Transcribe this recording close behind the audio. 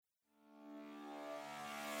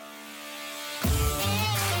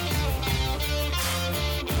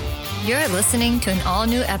You're listening to an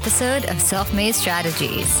all-new episode of Self-Made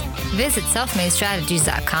Strategies. Visit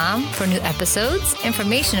selfmadestrategies.com for new episodes,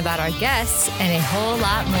 information about our guests, and a whole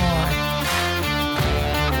lot more.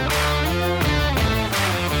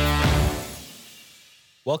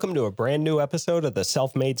 Welcome to a brand new episode of the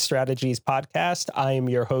Self-Made Strategies podcast. I am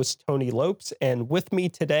your host, Tony Lopes, and with me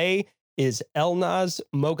today is Elnaz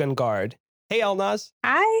Moghangard. Hey, Elnaz.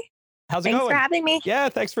 Hi. How's it going? Thanks for having me. Yeah,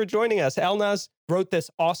 thanks for joining us. Elnaz wrote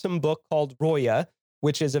this awesome book called Roya,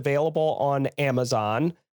 which is available on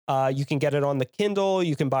Amazon. You can get it on the Kindle.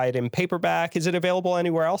 You can buy it in paperback. Is it available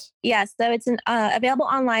anywhere else? Yes. So it's available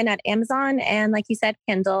online at Amazon. And like you said,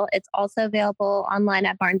 Kindle. It's also available online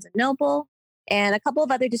at Barnes & Noble and a couple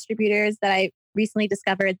of other distributors that I recently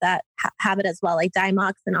discovered that have it as well, like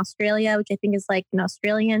Dymox in Australia, which I think is like an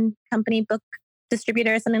Australian company book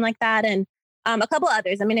distributor or something like that. And a couple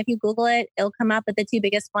others. I mean, if you Google it, it'll come up, but the two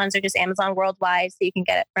biggest ones are just Amazon worldwide. So you can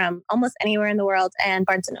get it from almost anywhere in the world and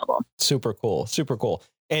Barnes & Noble. Super cool. Super cool.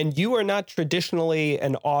 And you are not traditionally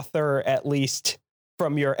an author, at least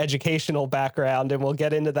from your educational background. And we'll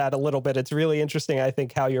get into that a little bit. It's really interesting, I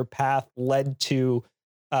think, how your path led to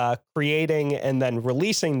creating and then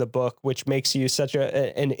releasing the book, which makes you such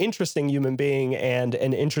an interesting human being and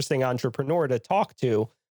an interesting entrepreneur to talk to.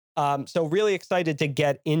 So really excited to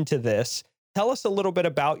get into this. Tell us a little bit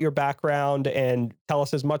about your background and tell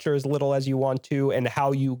us as much or as little as you want to and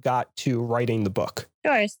how you got to writing the book.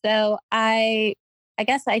 Sure. So I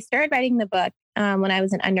guess I started writing the book when I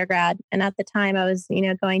was an undergrad. And at the time I was,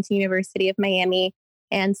 going to University of Miami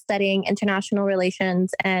and studying international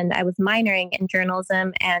relations. And I was minoring in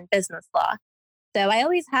journalism and business law. So I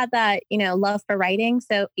always had that, love for writing.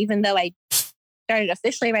 So even though I started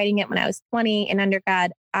officially writing it when I was 20 in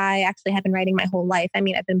undergrad, I actually have been writing my whole life. I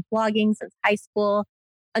mean, I've been blogging since high school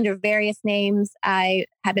under various names. I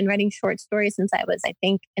have been writing short stories since I was, I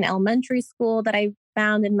think, in elementary school that I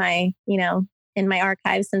found in my, in my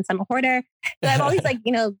archives since I'm a hoarder. So I've always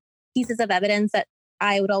pieces of evidence that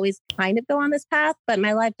I would always kind of go on this path, but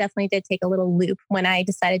my life definitely did take a little loop when I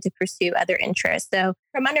decided to pursue other interests. So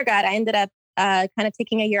from undergrad, I ended up kind of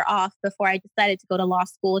taking a year off before I decided to go to law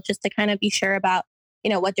school, just to kind of be sure about,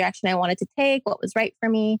 what direction I wanted to take, what was right for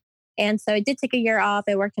me. And so I did take a year off.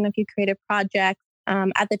 I worked on a few creative projects.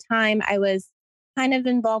 At the time, I was kind of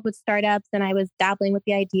involved with startups and I was dabbling with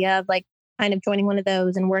the idea of kind of joining one of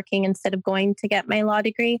those and working instead of going to get my law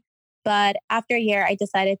degree. But after a year, I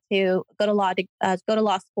decided to go to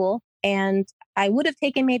law school, and I would have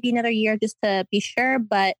taken maybe another year just to be sure,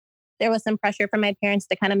 but there was some pressure from my parents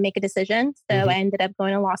to kind of make a decision. So I ended up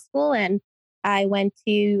going to law school, and I went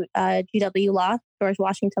to GW Law, George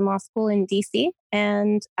Washington Law School in DC,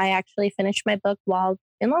 and I actually finished my book while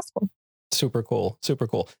in law school. Super cool. Super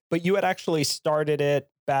cool. But you had actually started it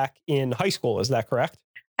back in high school. Is that correct?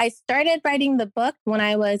 I started writing the book when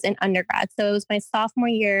I was in undergrad. So it was my sophomore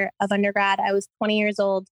year of undergrad. I was 20 years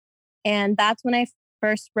old. And that's when I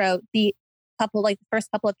first wrote the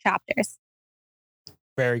first couple of chapters.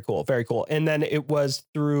 Very cool. Very cool. And then it was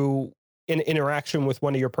through an interaction with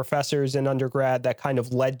one of your professors in undergrad that kind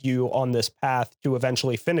of led you on this path to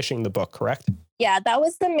eventually finishing the book, correct? Yeah, that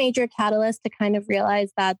was the major catalyst to kind of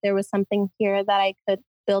realize that there was something here that I could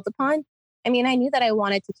build upon. I mean, I knew that I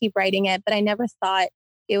wanted to keep writing it, but I never thought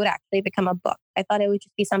it would actually become a book. I thought it would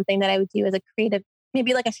just be something that I would do as a creative,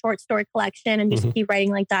 maybe like a short story collection and just keep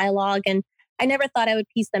writing like dialogue. And I never thought I would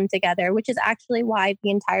piece them together, which is actually why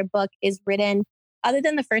the entire book is written. Other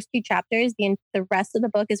than the first two chapters, the rest of the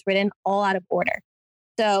book is written all out of order.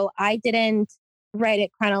 So I didn't write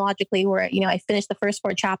it chronologically where, I finished the first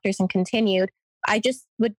 4 chapters and continued. I just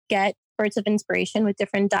would get spurts of inspiration with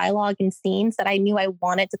different dialogue and scenes that I knew I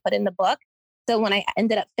wanted to put in the book. So when I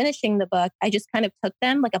ended up finishing the book, I just kind of took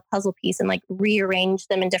them like a puzzle piece and rearranged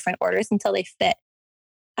them in different orders until they fit.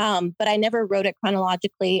 But I never wrote it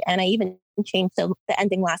chronologically. And I even changed the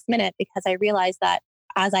ending last minute because I realized that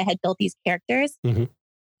as I had built these characters,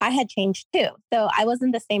 I had changed too. So I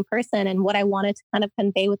wasn't the same person, and what I wanted to kind of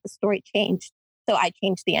convey with the story changed. So I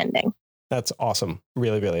changed the ending. That's awesome.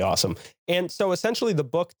 Really, really awesome. And so essentially the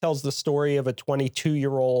book tells the story of a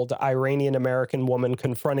 22-year-old Iranian-American woman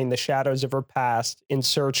confronting the shadows of her past in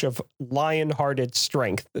search of lion-hearted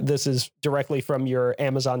strength. This is directly from your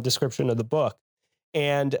Amazon description of the book.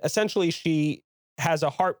 And essentially she has a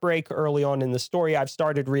heartbreak early on in the story. I've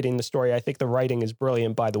started reading the story. I think the writing is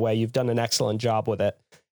brilliant, by the way. You've done an excellent job with it.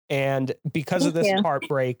 And because of this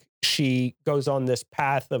heartbreak, she goes on this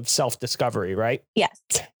path of self-discovery, right? Yes.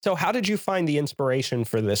 So how did you find the inspiration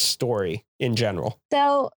for this story in general?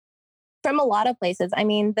 So from a lot of places. I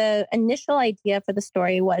mean, the initial idea for the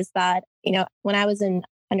story was that, when I was in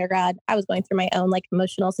undergrad, I was going through my own like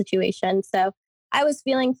emotional situation. So I was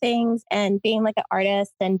feeling things and being like an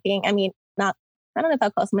artist and being, I don't know if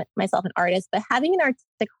I'll call myself an artist, but having an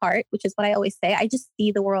artistic heart, which is what I always say, I just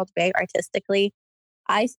see the world very artistically.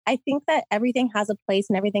 I think that everything has a place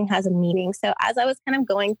and everything has a meaning. So as I was kind of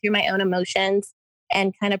going through my own emotions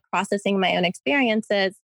and kind of processing my own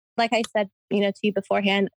experiences, like I said, to you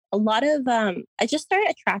beforehand, a lot of, I just started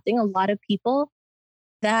attracting a lot of people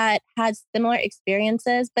that had similar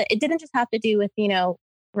experiences, but it didn't just have to do with,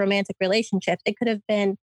 romantic relationships. It could have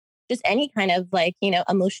been just any kind of like,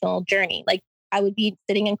 emotional journey. Like I would be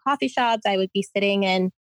sitting in coffee shops, I would be sitting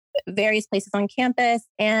in various places on campus,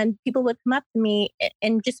 and people would come up to me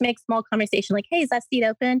and just make small conversation like, hey, is that seat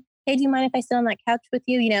open? Hey, do you mind if I sit on that couch with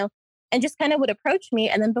you? And just kind of would approach me.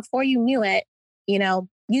 And then before you knew it,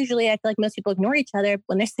 usually I feel like most people ignore each other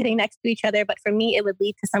when they're sitting next to each other. But for me, it would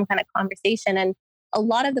lead to some kind of conversation. And a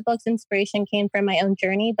lot of the book's inspiration came from my own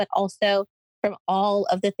journey, but also from all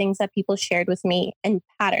of the things that people shared with me and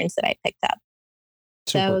patterns that I picked up.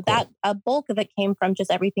 Super so cool. that a bulk of it came from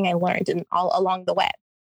just everything I learned and all along the way.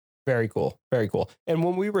 Very cool. Very cool. And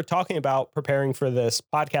when we were talking about preparing for this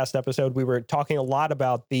podcast episode, we were talking a lot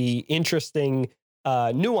about the interesting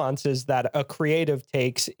nuances that a creative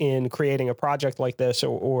takes in creating a project like this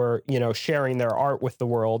or sharing their art with the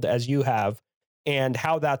world as you have, and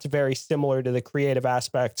how that's very similar to the creative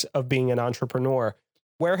aspects of being an entrepreneur.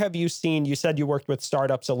 Where have you seen, you said you worked with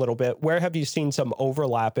startups a little bit, where have you seen some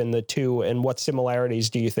overlap in the two, and what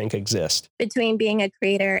similarities do you think exist? Between being a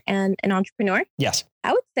creator and an entrepreneur? Yes.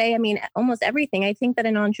 I would say, almost everything. I think that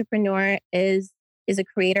an entrepreneur is a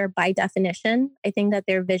creator by definition. I think that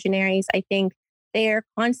they're visionaries. I think they're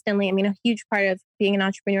constantly, a huge part of being an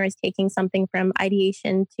entrepreneur is taking something from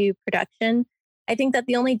ideation to production. I think that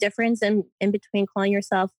the only difference in between calling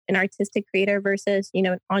yourself an artistic creator versus,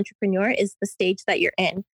 an entrepreneur is the stage that you're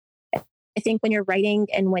in. I think when you're writing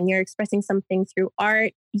and when you're expressing something through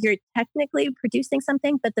art, you're technically producing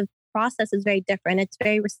something, but the process is very different. It's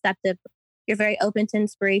very receptive. You're very open to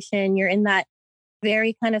inspiration. You're in that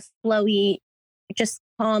very kind of flowy, just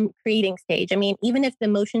calm creating stage. Even if the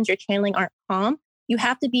emotions you're channeling aren't calm, you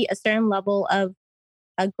have to be a certain level of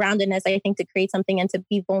groundedness, I think, to create something and to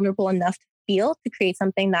be vulnerable enough to feel to create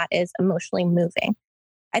something that is emotionally moving.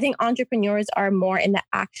 I think entrepreneurs are more in the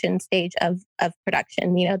action stage of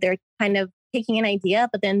production. They're kind of taking an idea,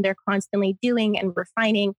 but then they're constantly doing and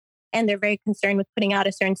refining, and they're very concerned with putting out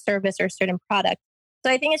a certain service or a certain product.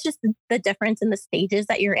 So I think it's just the difference in the stages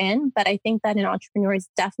that you're in. But I think that an entrepreneur is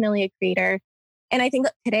definitely a creator. And I think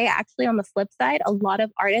that today, actually, on the flip side, a lot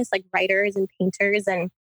of artists like writers and painters and,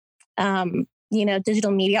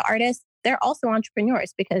 digital media artists, they're also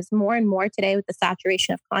entrepreneurs, because more and more today with the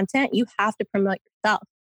saturation of content, you have to promote yourself.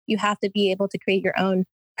 You have to be able to create your own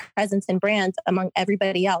presence and brand among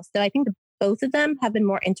everybody else. So I think both of them have been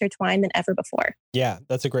more intertwined than ever before. Yeah,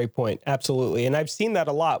 that's a great point. Absolutely. And I've seen that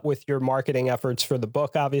a lot with your marketing efforts for the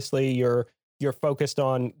book. Obviously, you're focused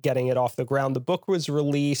on getting it off the ground. The book was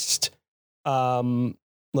released.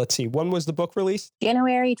 Let's see. When was the book released?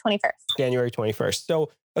 January 21st. January 21st.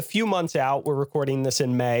 So a few months out. We're recording this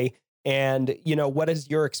in May. And, what has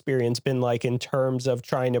your experience been like in terms of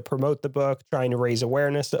trying to promote the book, trying to raise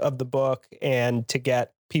awareness of the book, and to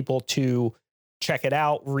get people to check it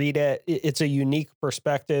out, read it? It's a unique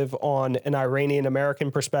perspective on an Iranian American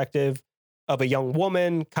perspective of a young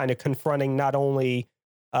woman kind of confronting not only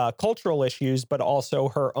cultural issues, but also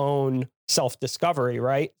her own self-discovery,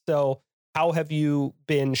 right? So how have you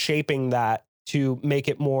been shaping that to make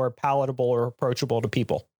it more palatable or approachable to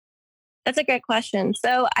people? That's a great question.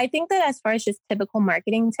 So I think that as far as just typical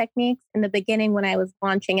marketing techniques, in the beginning when I was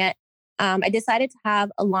launching it, I decided to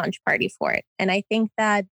have a launch party for it. And I think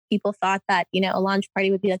that people thought that, a launch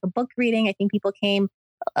party would be like a book reading. I think people came,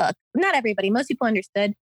 not everybody, most people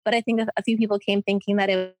understood, but I think a few people came thinking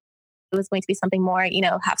that it was going to be something more,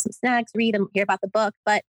 have some snacks, read and hear about the book.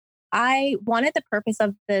 But I wanted the purpose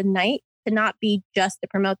of the night to not be just to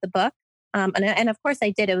promote the book. And of course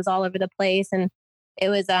I did. It was all over the place. And it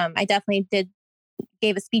was, I definitely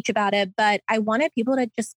gave a speech about it, but I wanted people to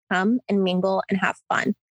just come and mingle and have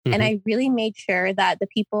fun. Mm-hmm. And I really made sure that the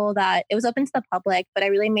people that it was open to the public, but I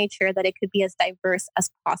really made sure that it could be as diverse as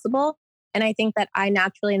possible. And I think that I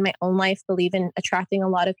naturally in my own life believe in attracting a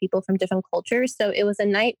lot of people from different cultures. So it was a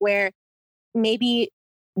night where maybe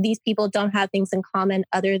these people don't have things in common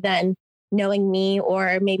other than knowing me,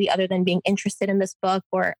 or maybe other than being interested in this book,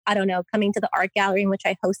 or I don't know, coming to the art gallery in which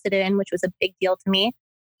I hosted it in, which was a big deal to me.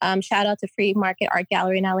 Shout out to Free Market Art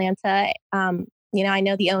Gallery in Atlanta. I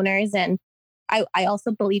know the owners, and I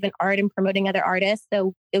also believe in art and promoting other artists.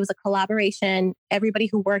 So it was a collaboration. Everybody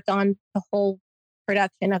who worked on the whole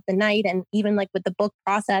production of the night. And even like with the book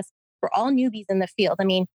process, we're all newbies in the field. I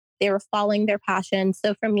mean, they were following their passion.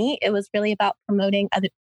 So for me, it was really about promoting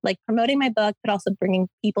my book, but also bringing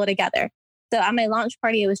people together. So at my launch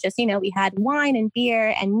party, it was just, we had wine and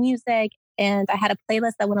beer and music. And I had a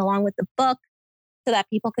playlist that went along with the book so that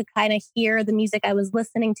people could kind of hear the music I was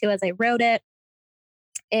listening to as I wrote it.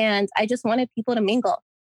 And I just wanted people to mingle.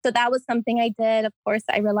 So that was something I did. Of course,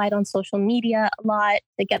 I relied on social media a lot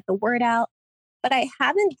to get the word out, but I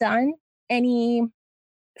haven't done any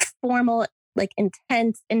formal, like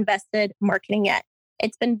intense invested marketing yet.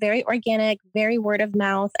 It's been very organic, very word of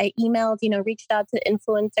mouth. I emailed, reached out to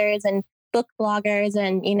influencers and book bloggers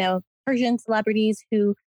and, Persian celebrities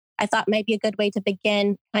who I thought might be a good way to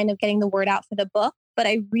begin kind of getting the word out for the book. But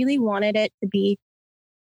I really wanted it to be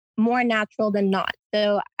more natural than not.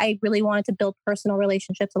 So I really wanted to build personal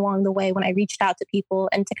relationships along the way when I reached out to people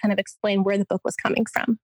and to kind of explain where the book was coming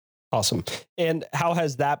from. Awesome. And how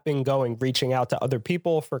has that been going, reaching out to other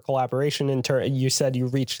people for collaboration? You said you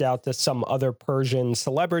reached out to some other Persian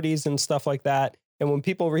celebrities and stuff like that. And when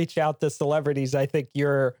people reach out to celebrities, I think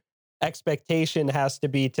your expectation has to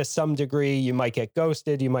be, to some degree, you might get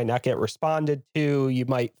ghosted, you might not get responded to, you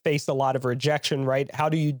might face a lot of rejection, right? How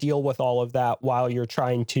do you deal with all of that while you're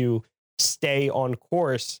trying to stay on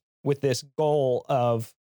course with this goal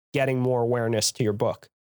of getting more awareness to your book?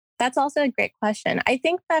 That's also a great question. I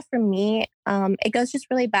think that for me, it goes just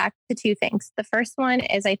really back to two things. The first one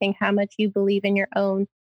is, I think, how much you believe in your own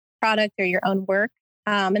product or your own work.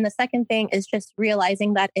 And the second thing is just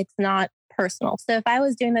realizing that it's not personal. So if I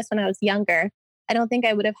was doing this when I was younger, I don't think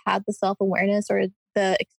I would have had the self-awareness or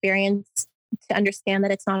the experience to understand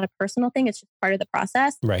that it's not a personal thing. It's just part of the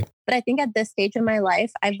process. Right. But I think at this stage in my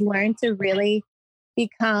life, I've learned to really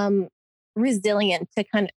become resilient to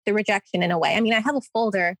kind of the rejection in a way. I mean, I have a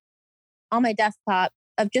folder on my desktop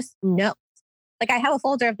of just notes. Like I have a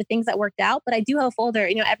folder of the things that worked out, but I do have a folder,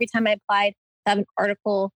 every time I applied to have an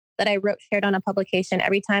article that I wrote shared on a publication,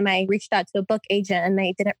 every time I reached out to a book agent and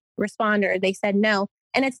they didn't respond or they said no.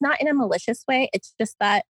 And it's not in a malicious way. It's just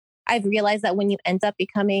that I've realized that when you end up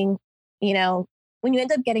becoming, when you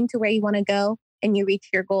end up getting to where you want to go and you reach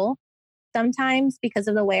your goal, sometimes because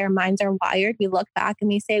of the way our minds are wired, we look back and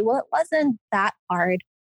we say, well, it wasn't that hard.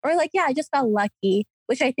 Or like, yeah, I just got lucky,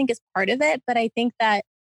 which I think is part of it. But I think that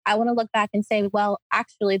I want to look back and say, well,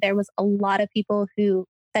 actually, there was a lot of people who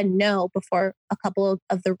said no before a couple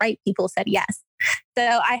of the right people said yes. So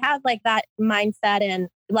I have like that mindset. And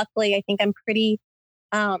luckily, I think I'm pretty,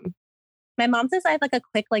 my mom says I have like a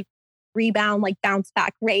quick like rebound, like bounce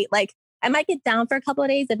back rate. Like I might get down for a couple of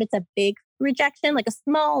days if it's a big rejection, like a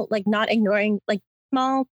small, like not ignoring, like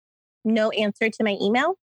small no answer to my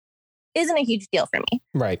email isn't a huge deal for me.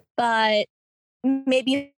 Right. But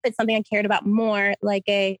maybe if it's something I cared about more, like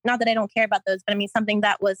not that I don't care about those, but I mean, something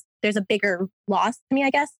that there's a bigger loss to me, I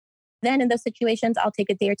guess. Then in those situations, I'll take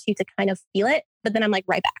a day or two to kind of feel it, but then I'm like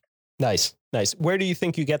right back. Nice. Where do you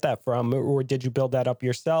think you get that from? Or did you build that up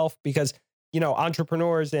yourself? Because,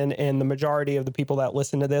 entrepreneurs and the majority of the people that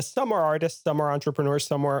listen to this, some are artists, some are entrepreneurs,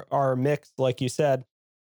 some are mixed, like you said.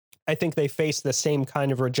 I think they face the same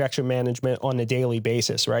kind of rejection management on a daily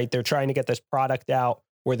basis, right? They're trying to get this product out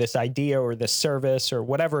or this idea or this service or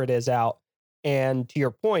whatever it is out. And to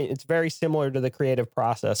your point, it's very similar to the creative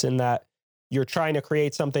process in that you're trying to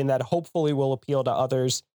create something that hopefully will appeal to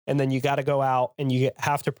others. And then you got to go out and you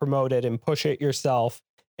have to promote it and push it yourself.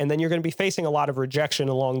 And then you're going to be facing a lot of rejection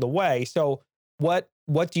along the way. So what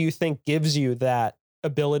do you think gives you that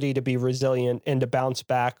ability to be resilient and to bounce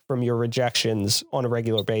back from your rejections on a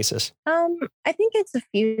regular basis? I think it's a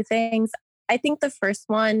few things. I think the first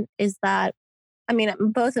one is that,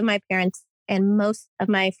 both of my parents and most of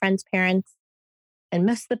my friends' parents and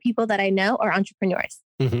most of the people that I know are entrepreneurs.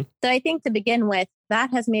 Mm-hmm. So I think to begin with,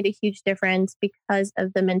 that has made a huge difference because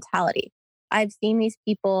of the mentality. I've seen these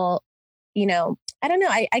people, I don't know,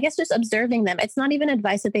 I guess just observing them. It's not even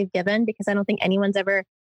advice that they've given because I don't think anyone's ever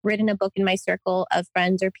written a book in my circle of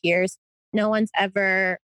friends or peers. No one's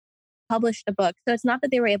ever published a book. So it's not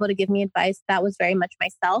that they were able to give me advice. That was very much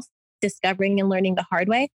myself discovering and learning the hard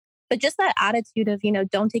way. But just that attitude of,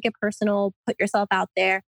 don't take it personal, put yourself out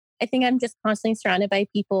there. I think I'm just constantly surrounded by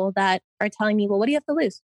people that are telling me, well, what do you have to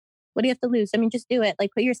lose? What do you have to lose? Just do it.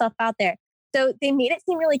 Like, put yourself out there. So they made it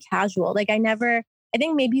seem really casual. Like I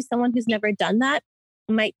think maybe someone who's never done that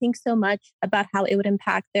might think so much about how it would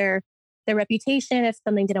impact their reputation if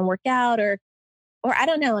something didn't work out or I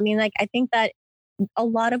don't know. I think that a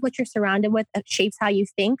lot of what you're surrounded with shapes how you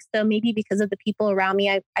think. So maybe because of the people around me,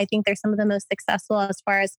 I think they're some of the most successful as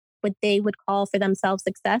far as what they would call for themselves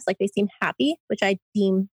success. Like they seem happy, which I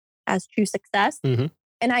deem as true success. Mm-hmm.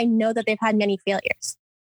 And I know that they've had many failures.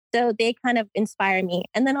 So they kind of inspire me.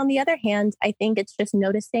 And then on the other hand, I think it's just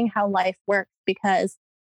noticing how life works, because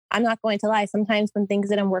I'm not going to lie. Sometimes when things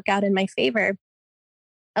didn't work out in my favor,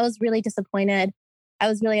 I was really disappointed. I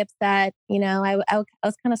was really upset. I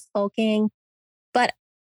was kind of sulking. But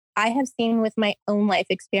I have seen with my own life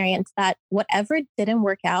experience that whatever didn't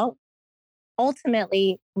work out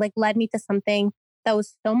ultimately led me to something that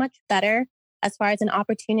was so much better as far as an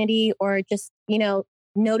opportunity, or just,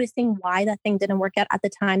 noticing why that thing didn't work out at the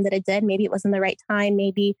time that it did. Maybe it wasn't the right time.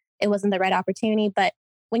 Maybe it wasn't the right opportunity. But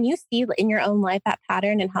when you see in your own life that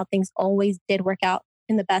pattern and how things always did work out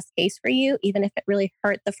in the best case for you, even if it really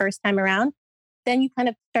hurt the first time around, then you kind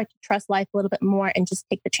of start to trust life a little bit more and just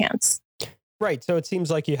take the chance. Right. So it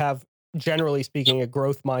seems like you have, generally speaking, a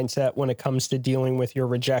growth mindset when it comes to dealing with your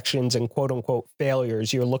rejections and quote unquote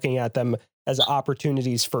failures. You're looking at them as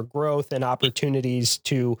opportunities for growth and opportunities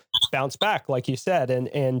to bounce back, like you said,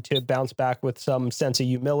 and to bounce back with some sense of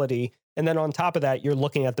humility. And then on top of that, you're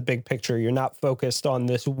looking at the big picture. You're not focused on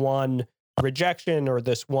this one rejection or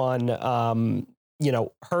this one,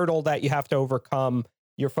 hurdle that you have to overcome.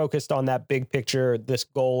 You're focused on that big picture, this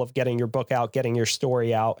goal of getting your book out, getting your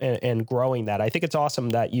story out, and growing that. I think it's awesome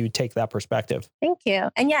that you take that perspective. Thank you.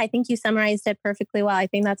 And yeah, I think you summarized it perfectly well. I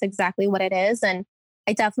think that's exactly what it is. And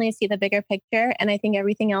I definitely see the bigger picture. And I think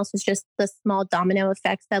everything else is just the small domino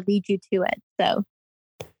effects that lead you to it.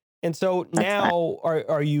 And so now,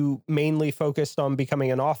 are you mainly focused on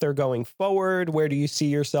becoming an author going forward? Where do you see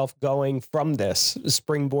yourself going from this,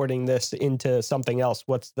 springboarding this into something else?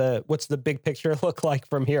 What's the big picture look like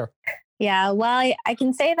from here? Yeah, well, I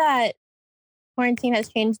can say that quarantine has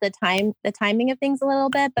changed the timing of things a little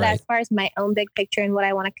bit. But as far as my own big picture and what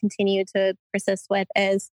I want to continue to persist with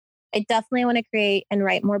is, I definitely want to create and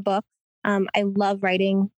write more books. I love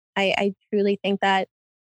writing. I truly think that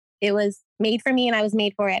it was made for me and I was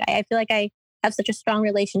made for it. I feel like I have such a strong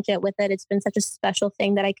relationship with it. It's been such a special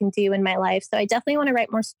thing that I can do in my life. So I definitely want to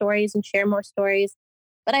write more stories and share more stories.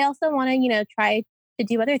 But I also want to, try to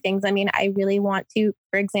do other things. I mean, I really want to,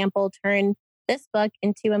 for example, turn this book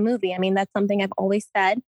into a movie. I mean, that's something I've always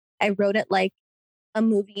said. I wrote it like a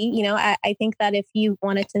movie. I think that if you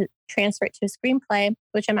wanted to transfer it to a screenplay,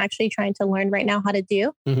 which I'm actually trying to learn right now how to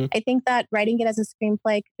do, I think that writing it as a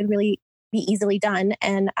screenplay could really be easily done.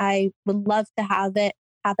 And I would love to have that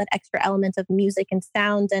extra element of music and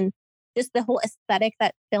sound and just the whole aesthetic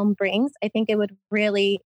that film brings. I think it would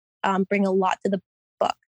really bring a lot to the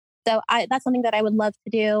book. So that's something that I would love to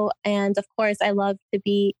do. And of course, I love to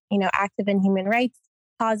be, active in human rights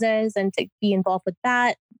causes and to be involved with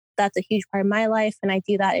that. That's a huge part of my life. And I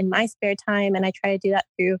do that in my spare time. And I try to do that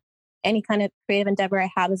through any kind of creative endeavor I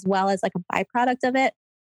have, as well as like a byproduct of it.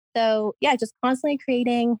 So yeah, just constantly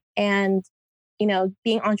creating and,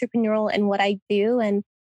 being entrepreneurial in what I do. And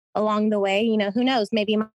along the way, who knows,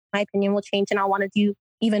 maybe my opinion will change and I'll want to do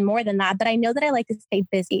even more than that. But I know that I like to stay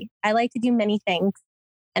busy. I like to do many things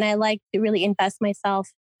and I like to really invest myself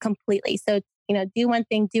completely. So, do one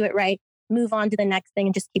thing, do it right, move on to the next thing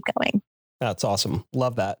and just keep going. That's awesome.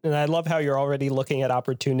 Love that. And I love how you're already looking at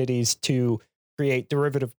opportunities to create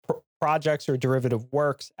derivative projects or derivative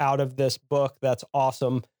works out of this book. That's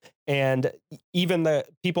awesome. And even the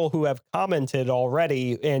people who have commented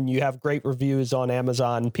already, and you have great reviews on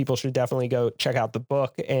Amazon, people should definitely go check out the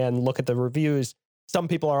book and look at the reviews. Some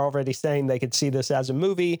people are already saying they could see this as a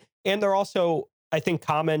movie. And they're also, I think,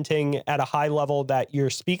 commenting at a high level that you're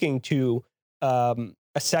speaking to a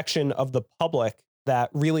section of the public that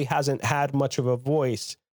really hasn't had much of a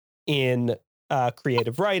voice in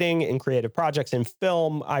creative writing and creative projects in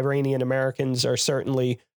film. Iranian Americans are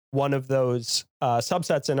certainly one of those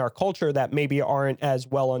subsets in our culture that maybe aren't as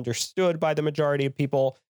well understood by the majority of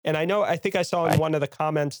people. And I think I saw in one of the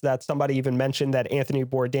comments that somebody even mentioned that Anthony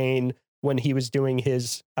Bourdain, when he was doing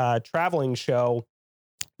his traveling show,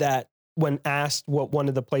 that when asked what one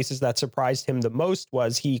of the places that surprised him the most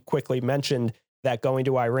was, he quickly mentioned that going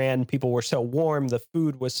to Iran, people were so warm, the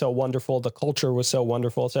food was so wonderful, the culture was so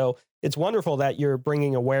wonderful. So it's wonderful that you're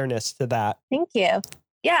bringing awareness to that. Thank you.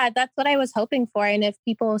 Yeah, that's what I was hoping for. And if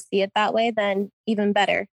people see it that way, then even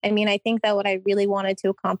better. I mean, I think that what I really wanted to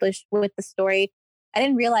accomplish with the story, I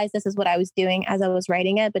didn't realize this is what I was doing as I was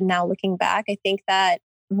writing it. But now looking back, I think that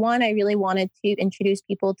one, I really wanted to introduce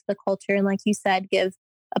people to the culture. And like you said, give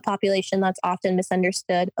a population that's often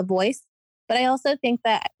misunderstood a voice. But I also think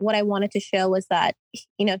that what I wanted to show was that,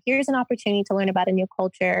 here's an opportunity to learn about a new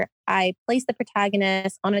culture. I placed the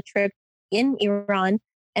protagonist on a trip in Iran.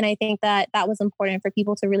 And I think that that was important for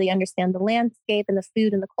people to really understand the landscape and the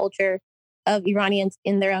food and the culture of Iranians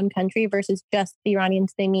in their own country versus just the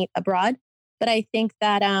Iranians they meet abroad. But I think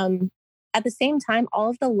that at the same time, all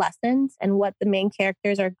of the lessons and what the main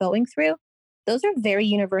characters are going through, those are very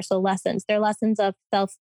universal lessons. They're lessons of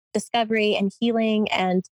self-discovery and healing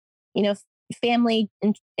and, you know, family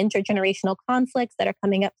intergenerational conflicts that are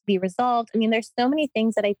coming up to be resolved. I mean, there's so many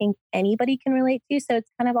things that I think anybody can relate to. So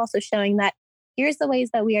it's kind of also showing that here's the ways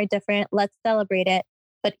that we are different. Let's celebrate it.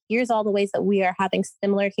 But here's all the ways that we are having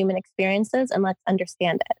similar human experiences, and let's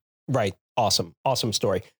understand it. Right. Awesome. Awesome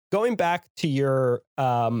story. Going back to your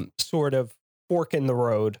sort of fork in the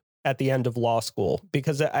road at the end of law school,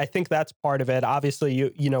 because I think that's part of it.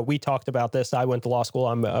 Obviously, you know, we talked about this. I went to law school.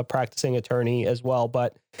 I'm a practicing attorney as well.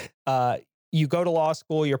 But you go to law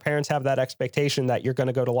school, your parents have that expectation that you're going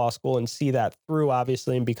to go to law school and see that through,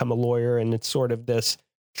 obviously, and become a lawyer. And it's sort of this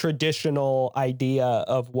traditional idea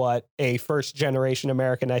of what a first generation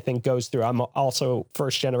American, I think, goes through. I'm also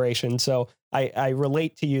first generation, so I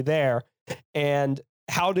relate to you there. And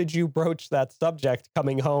how did you broach that subject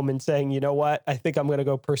coming home and saying, you know what, I think I'm going to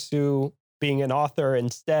go pursue being an author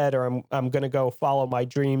instead, or I'm going to go follow my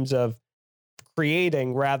dreams of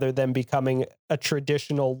creating rather than becoming a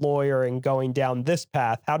traditional lawyer and going down this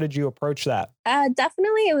path? How did you approach that?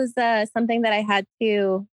 Definitely, it was something that I had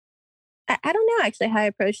to. I don't know actually how I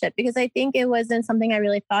approached it, because I think it wasn't something I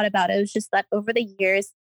really thought about. It was just that over the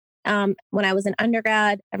years, when I was an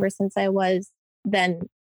undergrad, ever since I was then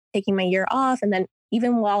taking my year off, and then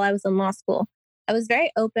even while I was in law school, I was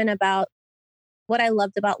very open about what I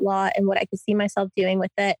loved about law and what I could see myself doing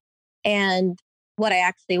with it, and what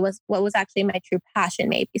was actually my true passion,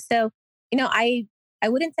 maybe. So, you know, I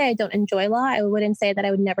wouldn't say I don't enjoy law. I wouldn't say that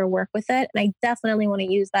I would never work with it. And I definitely want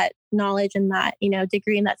to use that knowledge and that, you know,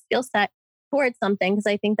 degree and that skill set towards something, because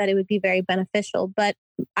I think that it would be very beneficial. But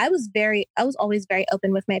I was always very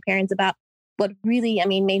open with my parents about what really,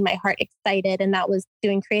 made my heart excited. And that was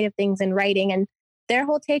doing creative things and writing. And their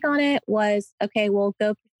whole take on it was, okay, well,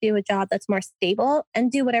 go pursue a job that's more stable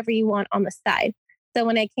and do whatever you want on the side. So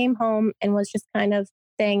when I came home and was just kind of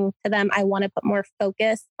saying to them, I want to put more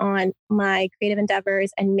focus on my creative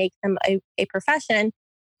endeavors and make them a profession.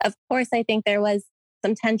 Of course, I think there was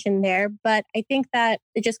some tension there, but I think that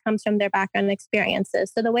it just comes from their background and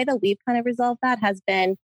experiences. So the way that we've kind of resolved that has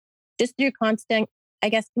been just through constant,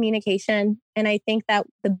 communication. And I think that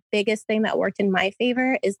the biggest thing that worked in my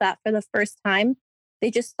favor is that for the first time, they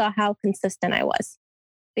just saw how consistent I was,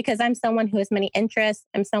 because I'm someone who has many interests.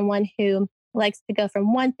 I'm someone who likes to go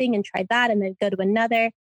from one thing and try that and then go to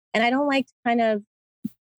another. And I don't like to kind of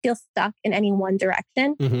feel stuck in any one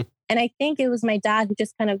direction. Mm-hmm. And I think it was my dad who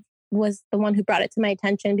just kind of was the one who brought it to my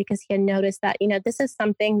attention, because he had noticed that, this is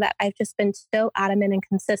something that I've just been so adamant and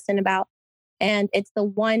consistent about. And it's the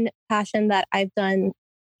one passion that I've done,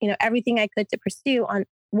 everything I could to pursue, on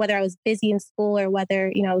whether I was busy in school or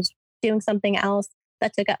whether, I was doing something else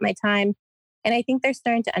that took up my time. And I think they're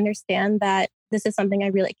starting to understand that this is something I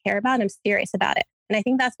really care about and I'm serious about it. And I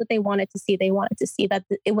think that's what they wanted to see. They wanted to see that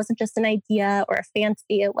it wasn't just an idea or a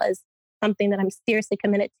fancy. It was something that I'm seriously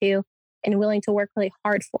committed to and willing to work really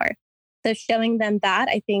hard for. So showing them that,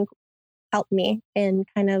 I think, helped me in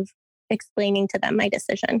kind of explaining to them my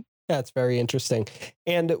decision. That's very interesting.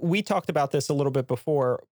 And we talked about this a little bit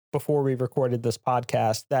before we recorded this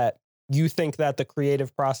podcast, that you think that the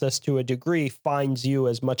creative process to a degree finds you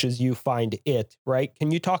as much as you find it, right?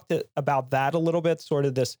 Can you talk about that a little bit, sort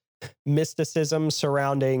of this mysticism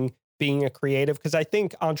surrounding being a creative? Because I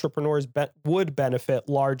think entrepreneurs would benefit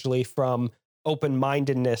largely from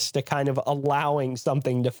open-mindedness to kind of allowing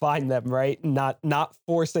something to find them, right? Not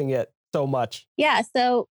forcing it so much. Yeah.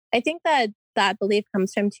 So I think that belief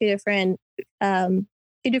comes from two different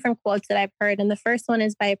quotes that I've heard. And the first one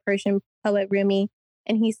is by a Persian poet, Rumi.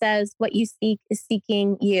 And he says, what you seek is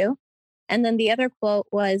seeking you. And then the other quote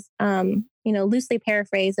was, loosely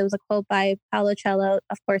paraphrased. It was a quote by Paolo Coelho,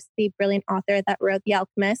 of course, the brilliant author that wrote The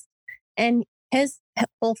Alchemist. And his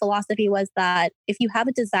whole philosophy was that if you have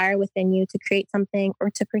a desire within you to create something or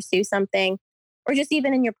to pursue something, or just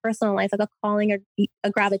even in your personal life, like a calling or a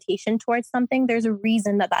gravitation towards something, there's a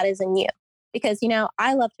reason that is in you. Because,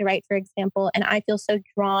 I love to write, for example, and I feel so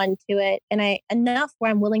drawn to it. And enough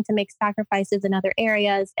where I'm willing to make sacrifices in other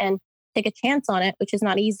areas and take a chance on it, which is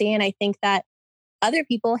not easy. And I think that other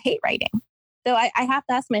people hate writing. So I have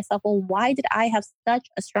to ask myself, well, why did I have such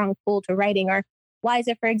a strong pull to writing? Or why is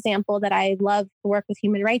it, for example, that I love to work with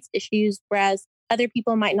human rights issues, whereas other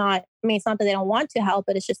people might not? It's not that they don't want to help,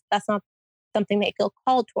 but it's just that's not something they feel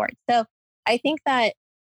called towards. So I think that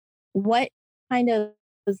what kind of,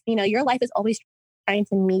 your life is always trying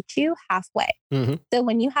to meet you halfway. Mm-hmm. So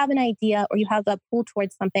when you have an idea or you have a pull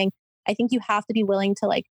towards something, I think you have to be willing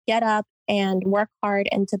to get up and work hard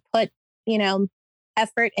and to put,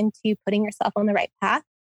 effort into putting yourself on the right path.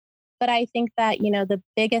 But I think that, the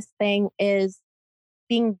biggest thing is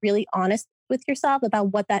being really honest with yourself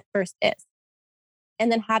about what that first is.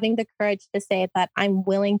 And then having the courage to say that I'm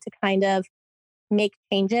willing to kind of make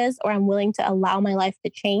changes, or I'm willing to allow my life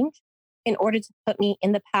to change in order to put me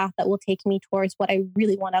in the path that will take me towards what I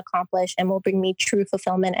really want to accomplish and will bring me true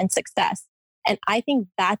fulfillment and success. And I think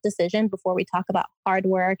that decision, before we talk about hard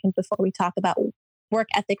work and before we talk about work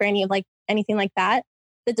ethic or anything like that,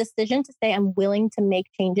 the decision to say I'm willing to make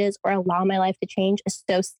changes or allow my life to change is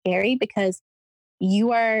so scary, because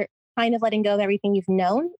you are kind of letting go of everything you've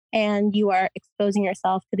known and you are exposing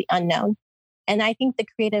yourself to the unknown. And I think the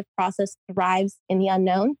creative process thrives in the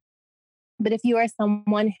unknown. But if you are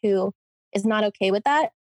someone who is not okay with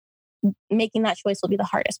that, making that choice will be the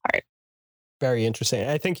hardest part. Very interesting.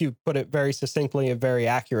 I think you put it very succinctly and very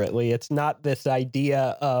accurately. It's not this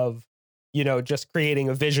idea of, just creating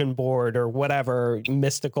a vision board or whatever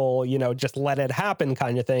mystical, just let it happen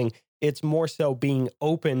kind of thing. It's more so being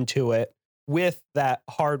open to it with that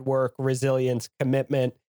hard work, resilience,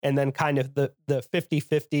 commitment, and then kind of the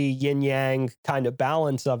 50-50 yin yang kind of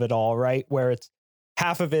balance of it all, right? Where it's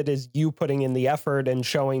half of it is you putting in the effort and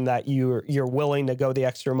showing that you're willing to go the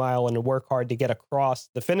extra mile and to work hard to get across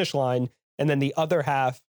the finish line. And then the other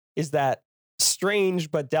half is that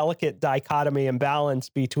strange but delicate dichotomy and balance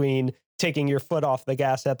between taking your foot off the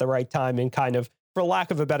gas at the right time and kind of, for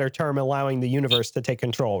lack of a better term, allowing the universe to take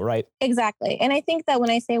control, right? Exactly. And I think that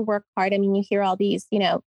when I say work hard, I mean, you hear all these,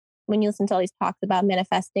 when you listen to all these talks about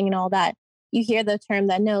manifesting and all that, you hear the term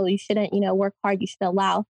that, no, you shouldn't, work hard, you should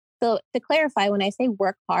allow. So to clarify, when I say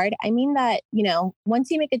work hard, I mean that,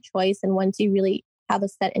 once you make a choice and once you really have a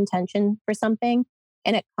set intention for something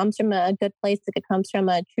and it comes from a good place, like it comes from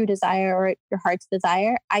a true desire or your heart's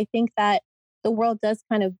desire, I think that the world does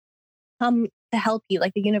kind of come to help you.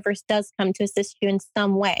 Like the universe does come to assist you in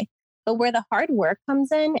some way. But where the hard work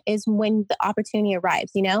comes in is when the opportunity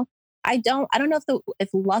arrives, I don't know if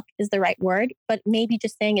luck is the right word, but maybe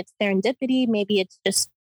just saying it's serendipity, maybe it's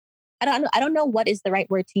just, I don't know what is the right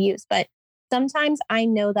word to use, but sometimes I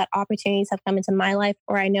know that opportunities have come into my life,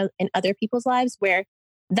 or I know in other people's lives, where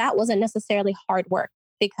that wasn't necessarily hard work,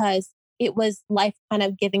 because it was life kind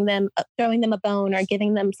of throwing them a bone or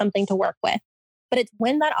giving them something to work with. But it's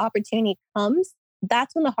when that opportunity comes,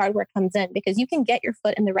 that's when the hard work comes in, because you can get your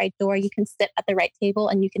foot in the right door, you can sit at the right table,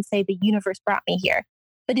 and you can say the universe brought me here.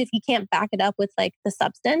 But if you can't back it up with like the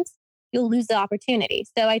substance, you'll lose the opportunity.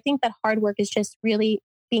 So I think that hard work is just really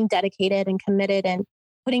being dedicated and committed and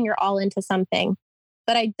putting your all into something.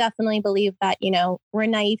 But I definitely believe that, we're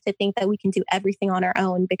naive to think that we can do everything on our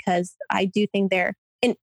own, because I do think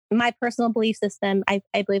in my personal belief system, I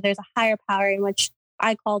believe there's a higher power, in which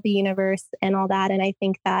I call the universe and all that. And I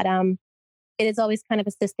think that it is always kind of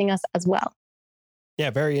assisting us as well. Yeah,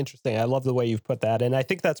 very interesting. I love the way you've put that. And I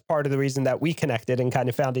think that's part of the reason that we connected and kind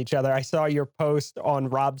of found each other. I saw your post on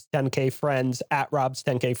Rob's 10K Friends, at Rob's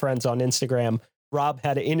 10K Friends on Instagram. Rob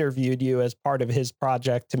had interviewed you as part of his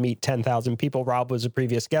project to meet 10,000 people. Rob was a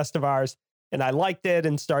previous guest of ours, and I liked it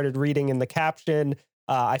and started reading in the caption.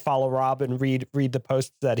 I follow Rob and read the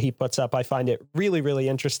posts that he puts up. I find it really, really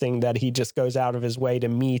interesting that he just goes out of his way to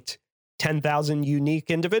meet 10,000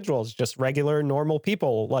 unique individuals, just regular, normal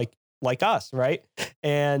people like us, right?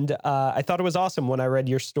 And I thought it was awesome when I read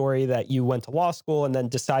your story that you went to law school and then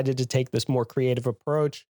decided to take this more creative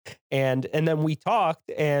approach. And then we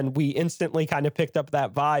talked, and we instantly kind of picked up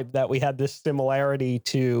that vibe that we had this similarity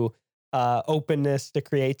to openness to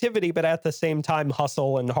creativity, but at the same time,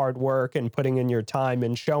 hustle and hard work and putting in your time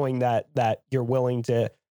and showing that you're willing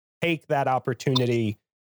to take that opportunity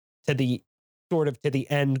to the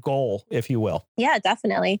end goal, if you will. Yeah,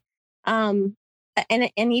 definitely. And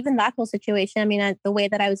even that whole situation, I mean, the way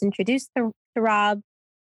that I was introduced to Rob,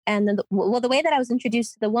 and then the way that I was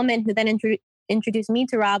introduced to the woman who then introduced me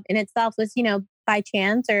to Rob in itself was, by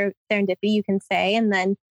chance or serendipity, you can say, and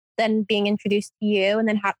then being introduced to you, and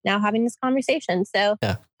then now having this conversation. So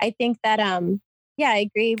yeah. I think that, I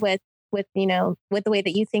agree with the way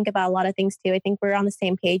that you think about a lot of things too. I think we're on the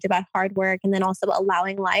same page about hard work and then also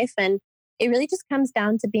allowing life. And it really just comes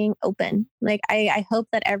down to being open. Like, I hope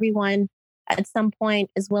that everyone at some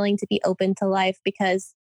point is willing to be open to life,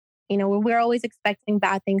 because, we're always expecting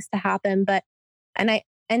bad things to happen,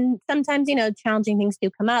 and sometimes, challenging things do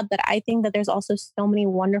come up, but I think that there's also so many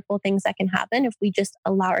wonderful things that can happen if we just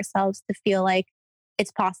allow ourselves to feel like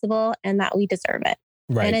it's possible and that we deserve it.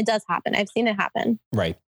 Right. And it does happen. I've seen it happen.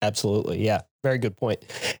 Right. Absolutely. Yeah. Very good point.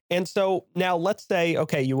 And so now let's say,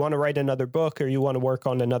 okay, you want to write another book or you want to work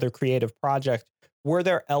on another creative project. Were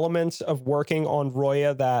there elements of working on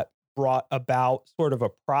Roya that brought about sort of a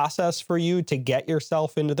process for you to get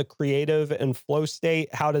yourself into the creative and flow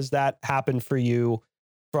state? How does that happen for you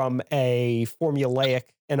from a formulaic?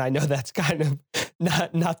 And I know that's kind of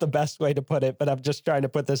not the best way to put it, but I'm just trying to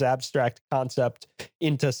put this abstract concept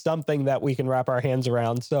into something that we can wrap our hands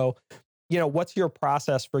around. So, what's your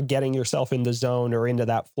process for getting yourself in the zone or into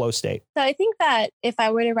that flow state? So I think that if I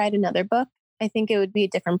were to write another book, I think it would be a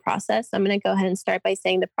different process. I'm going to go ahead and start by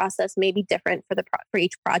saying the process may be different for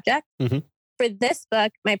each project. Mm-hmm. For this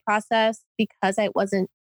book, my process, because I wasn't,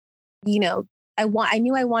 I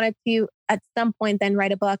knew I wanted to at some point then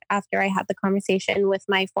write a book after I had the conversation with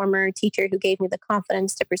my former teacher who gave me the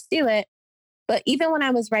confidence to pursue it. But even when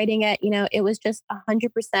I was writing it, it was just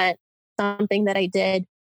 100% something that I did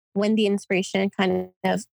when the inspiration kind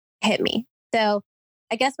of hit me. So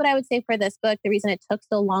I guess what I would say for this book, the reason it took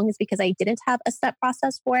so long is because I didn't have a set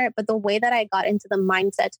process for it. But the way that I got into the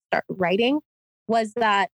mindset to start writing was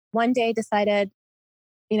that one day I decided,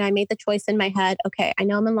 I made the choice in my head, okay, I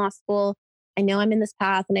know I'm in law school. I know I'm in this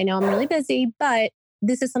path and I know I'm really busy, but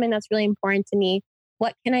this is something that's really important to me.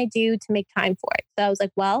 What can I do to make time for it? So I was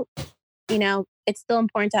like, well, it's still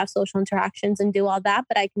important to have social interactions and do all that,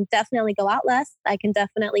 but I can definitely go out less. I can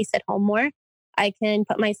definitely sit home more. I can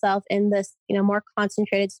put myself in this, more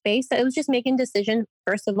concentrated space. So it was just making a decision,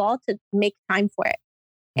 first of all, to make time for it.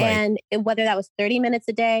 Right. And whether that was 30 minutes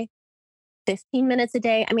a day, 15 minutes a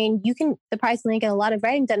day, you can surprisingly get a lot of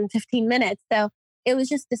writing done in 15 minutes. So it was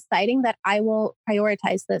just deciding that I will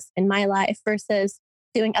prioritize this in my life versus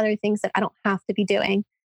doing other things that I don't have to be doing.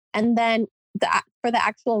 And then for the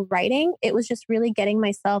actual writing, it was just really getting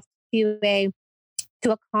myself to a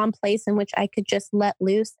calm place in which I could just let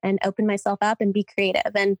loose and open myself up and be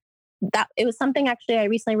creative. And that it was something actually I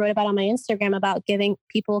recently wrote about on my Instagram about giving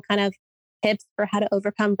people kind of tips for how to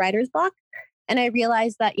overcome writer's block. And I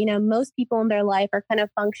realized that, most people in their life are kind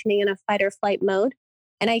of functioning in a fight or flight mode.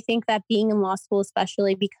 And I think that being in law school,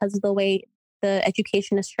 especially because of the way the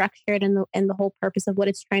education is structured and the whole purpose of what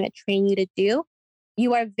it's trying to train you to do,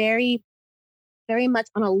 you are very, very much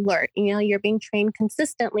on alert. You're being trained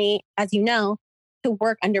consistently, as you know, to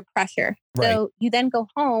work under pressure. Right. So you then go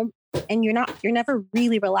home and you're never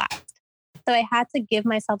really relaxed. So I had to give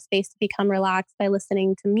myself space to become relaxed by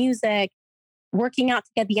listening to music, working out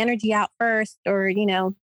to get the energy out first, or,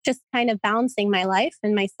 just kind of balancing my life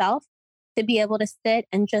and myself to be able to sit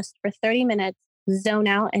and just for 30 minutes zone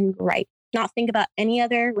out and write, not think about any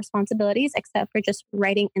other responsibilities except for just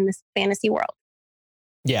writing in this fantasy world.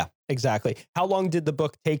 Yeah, exactly. How long did the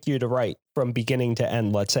book take you to write from beginning to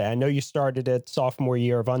end, let's say? I know you started it sophomore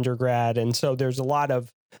year of undergrad, and so there's a lot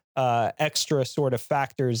of extra sort of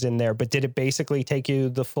factors in there, but did it basically take you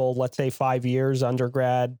the full, let's say, 5 years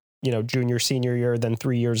undergrad, junior, senior year, then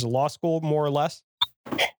 3 years of law school, more or less?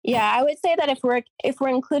 Yeah, I would say that if we're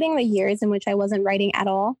including the years in which I wasn't writing at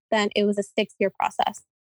all, then it was a 6-year process.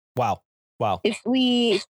 Wow.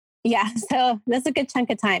 So that's a good chunk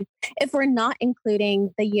of time. If we're not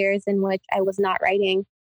including the years in which I was not writing,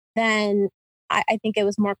 then I think it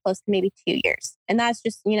was more close to maybe 2 years. And that's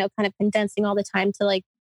just, kind of condensing all the time to like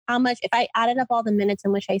how much, if I added up all the minutes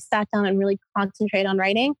in which I sat down and really concentrate on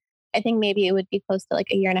writing, I think maybe it would be close to like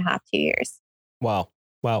 1.5 years, 2 years. Wow.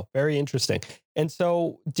 Very interesting. And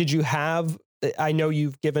so I know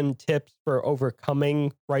you've given tips for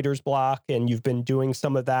overcoming writer's block and you've been doing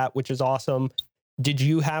some of that, which is awesome. Did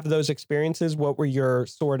you have those experiences? What were your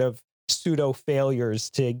sort of pseudo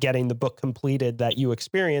failures to getting the book completed that you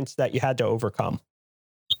experienced that you had to overcome?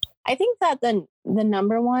 I think that the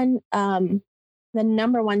number one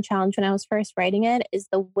challenge when I was first writing it is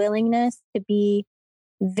the willingness to be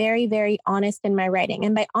very, very honest in my writing.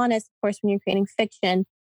 And by honest, of course, when you're creating fiction,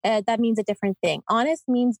 that means a different thing. Honest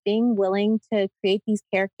means being willing to create these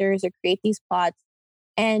characters or create these plots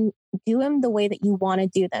and do them the way that you want to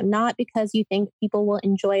do them, not because you think people will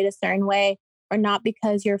enjoy it a certain way or not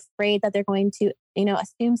because you're afraid that they're going to,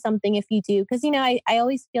 assume something if you do. Because, I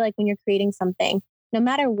always feel like when you're creating something, no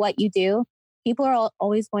matter what you do, people are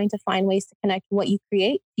always going to find ways to connect what you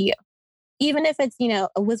create to you. Even if it's, a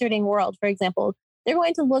wizarding world, for example, they're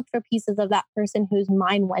going to look for pieces of that person whose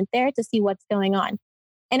mind went there to see what's going on.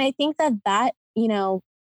 And I think that that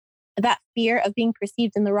fear of being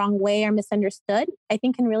perceived in the wrong way or misunderstood, I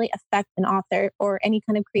think can really affect an author or any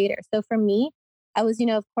kind of creator. So for me, I was,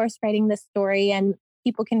 of course, writing this story and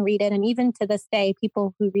people can read it. And even to this day,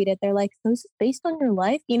 people who read it, they're like, so this is based on your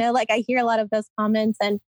life? I hear a lot of those comments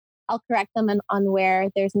and I'll correct them on where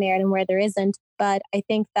there's merit and where there isn't. But I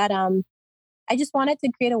think that I just wanted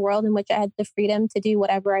to create a world in which I had the freedom to do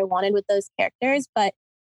whatever I wanted with those characters. But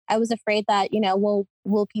I was afraid that, will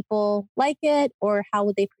people like it or how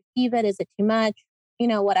would they perceive it? Is it too much?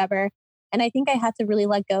 whatever. And I think I had to really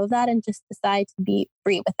let go of that and just decide to be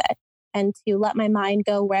free with it and to let my mind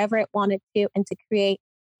go wherever it wanted to and to create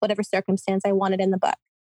whatever circumstance I wanted in the book.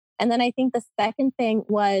 And then I think the second thing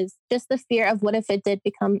was just the fear of what if it did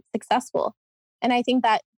become successful. And I think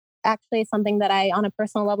that actually is something that I, on a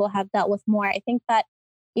personal level, have dealt with more. I think that,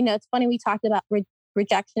 it's funny, we talked about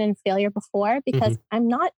rejection and failure before because I'm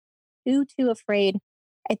not too afraid.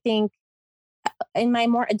 I think in my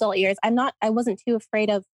more adult years, I wasn't too afraid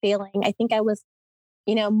of failing. I think I was,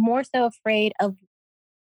 more so afraid of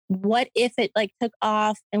what if it like took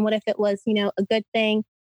off and what if it was, a good thing.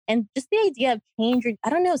 And just the idea of change, I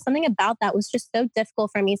don't know, something about that was just so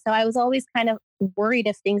difficult for me. So I was always kind of worried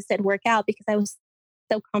if things did work out because I was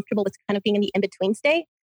so comfortable with kind of being in the in-between state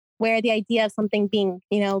where the idea of something being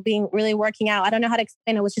really working out, I don't know how to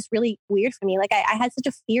explain it, was just really weird for me. Like I had such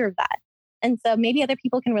a fear of that. And so maybe other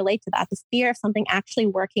people can relate to that, the fear of something actually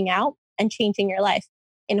working out and changing your life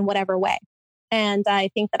in whatever way. And I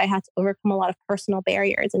think that I had to overcome a lot of personal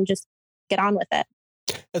barriers and just get on with it.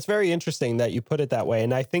 That's very interesting that you put it that way.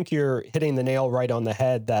 And I think you're hitting the nail right on the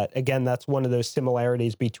head that, again, that's one of those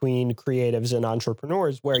similarities between creatives and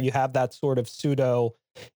entrepreneurs where you have that sort of pseudo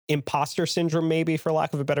imposter syndrome, maybe for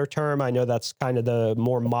lack of a better term. I know that's kind of the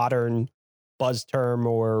more modern buzz term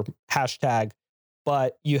or hashtag,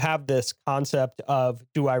 but you have this concept of,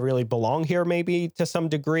 do I really belong here? Maybe to some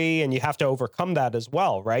degree. And you have to overcome that as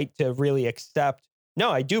well, right? To really accept,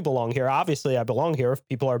 no, I do belong here. Obviously, I belong here. If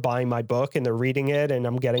people are buying my book and they're reading it and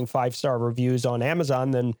I'm getting 5-star reviews on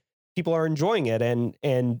Amazon, then people are enjoying it.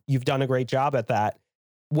 And you've done a great job at that.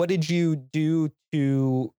 What did you do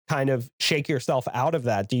to kind of shake yourself out of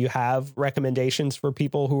that? Do you have recommendations for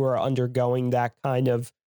people who are undergoing that kind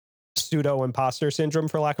of pseudo imposter syndrome,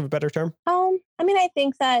 for lack of a better term? I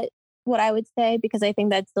think that what I would say, because I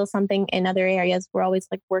think that's still something in other areas we're always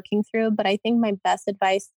like working through, but I think my best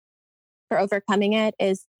advice for overcoming it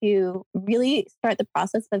is to really start the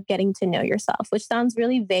process of getting to know yourself, which sounds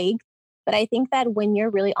really vague. But I think that when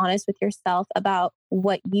you're really honest with yourself about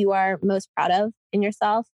what you are most proud of in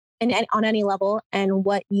yourself and on any level and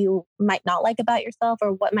what you might not like about yourself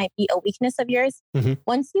or what might be a weakness of yours,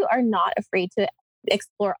 once you are not afraid to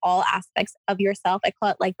explore all aspects of yourself, I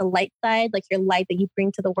call it like the light side, like your light that you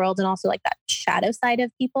bring to the world and also like that shadow side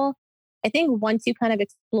of people. I think once you kind of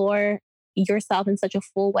explore yourself in such a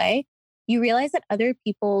full way, you realize that other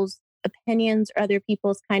people's opinions or other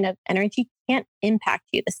people's kind of energy can't impact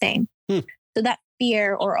you the same. So that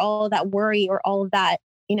fear or all of that worry or all of that,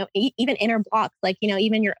 even inner blocks, like,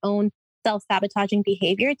 even your own self-sabotaging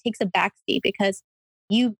behavior takes a backseat because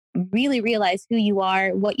you really realize who you are,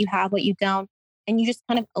 what you have, what you don't, and you just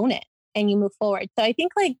kind of own it and you move forward. So I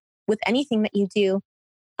think like with anything that you do,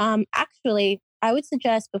 actually, I would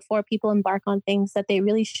suggest before people embark on things that they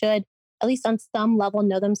really should, at least on some level,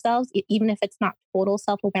 know themselves, even if it's not total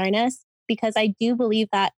self-awareness, because I do believe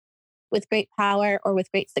that with great power or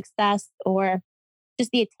with great success or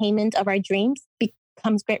just the attainment of our dreams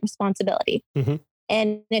becomes great responsibility.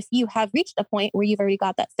 And if you have reached a point where you've already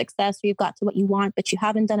got that success or you've got to what you want, but you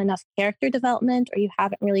haven't done enough character development or you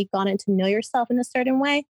haven't really gotten to know yourself in a certain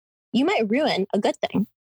way, you might ruin a good thing.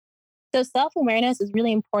 So self-awareness is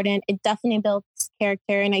really important. It definitely builds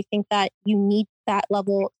character. And I think that you need that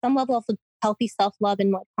level, some level of healthy self-love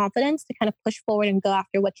and more confidence to kind of push forward and go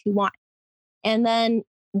after what you want. And then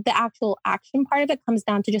the actual action part of it comes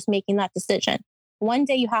down to just making that decision. One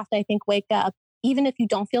day you have to, I think, wake up, even if you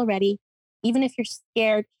don't feel ready, even if you're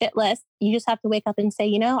scared shitless, you just have to wake up and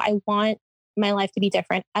say, I want my life to be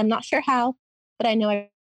different. I'm not sure how, but I know I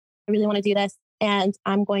really want to do this. And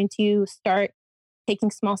I'm going to start taking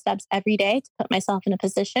small steps every day to put myself in a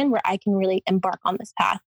position where I can really embark on this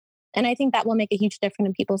path. And I think that will make a huge difference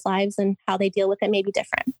in people's lives, and how they deal with it may be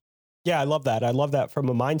different. Yeah, I love that. I love that from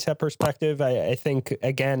a mindset perspective. I think,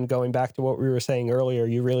 again, going back to what we were saying earlier,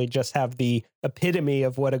 you really just have the epitome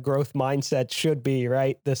of what a growth mindset should be,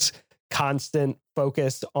 right? This constant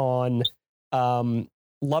focus on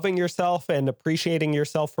loving yourself and appreciating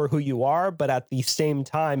yourself for who you are. But at the same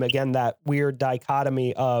time, again, that weird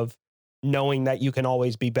dichotomy of knowing that you can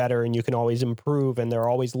always be better and you can always improve. And there are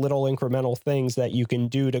always little incremental things that you can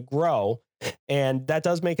do to grow. And that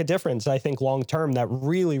does make a difference. I think long term, that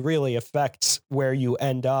really, really affects where you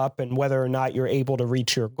end up and whether or not you're able to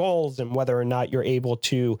reach your goals and whether or not you're able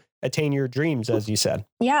to attain your dreams, as you said.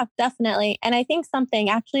 Yeah, definitely. And I think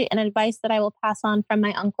an advice that I will pass on from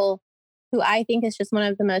my uncle, who I think is just one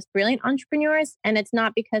of the most brilliant entrepreneurs. And it's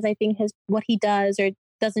not because I think what he does or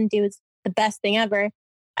doesn't do is the best thing ever.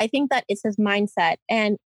 I think that it's his mindset.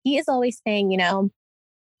 And he is always saying,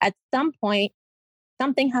 at some point,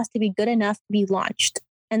 something has to be good enough to be launched.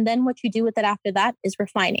 And then what you do with it after that is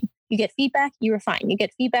refining. You get feedback, you refine. You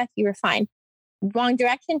get feedback, you refine. Wrong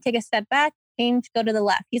direction, take a step back, change, go to the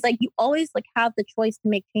left. He's like, you always like have the choice to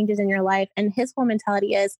make changes in your life. And his whole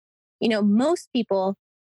mentality is, most people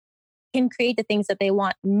can create the things that they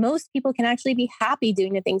want. Most people can actually be happy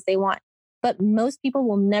doing the things they want, but most people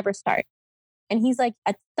will never start. And he's like,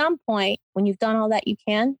 at some point, when you've done all that you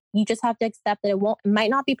can, you just have to accept that it might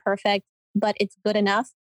not be perfect, but it's good enough.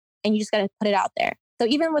 And you just got to put it out there. So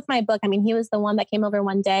even with my book, I mean, he was the one that came over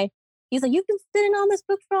one day. He's like, you've been sitting on this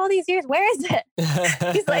book for all these years. Where is it?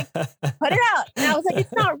 He's like, put it out. And I was like,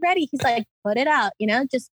 it's not ready. He's like, put it out,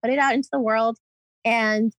 just put it out into the world.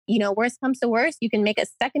 And, worst comes to worst, you can make a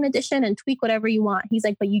second edition and tweak whatever you want. He's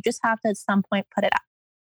like, but you just have to at some point put it out.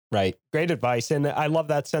 Right. Great advice. And I love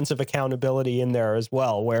that sense of accountability in there as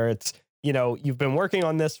well, where it's, you've been working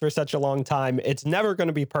on this for such a long time. It's never going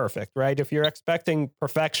to be perfect, right? If you're expecting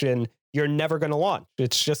perfection, you're never going to launch.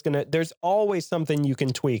 It's just there's always something you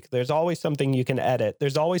can tweak. There's always something you can edit.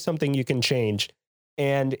 There's always something you can change.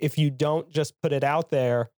 And if you don't just put it out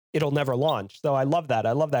there, it'll never launch. So I love that.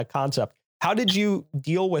 I love that concept. How did you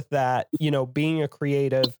deal with that? Being a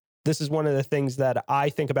creative, this is one of the things that I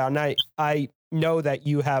think about. And I know that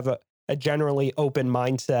you have a generally open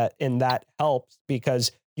mindset, and that helps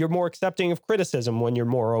because you're more accepting of criticism when you're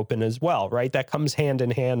more open as well, right? That comes hand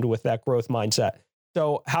in hand with that growth mindset.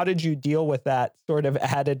 So how did you deal with that sort of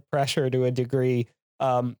added pressure to a degree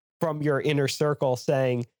from your inner circle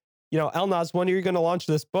saying, Elnaz, when are you going to launch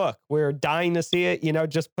this book? We're dying to see it,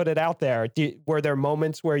 just put it out there. Were there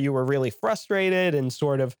moments where you were really frustrated and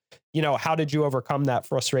sort of, how did you overcome that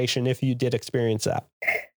frustration if you did experience that?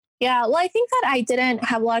 Yeah, well, I think that I didn't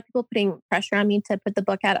have a lot of people putting pressure on me to put the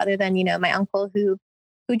book out other than, my uncle who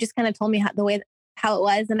just kind of told me how it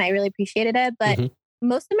was. And I really appreciated it. But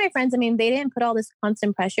most of my friends, I mean, they didn't put all this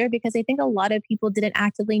constant pressure because I think a lot of people didn't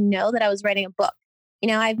actively know that I was writing a book.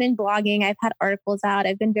 I've been blogging, I've had articles out,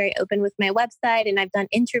 I've been very open with my website, and I've done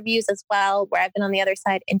interviews as well, where I've been on the other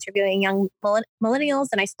side interviewing young millennials,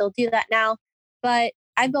 and I still do that now. But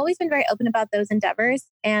I've always been very open about those endeavors.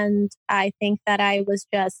 And I think that I was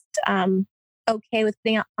just okay with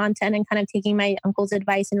putting out content and kind of taking my uncle's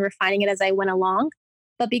advice and refining it as I went along.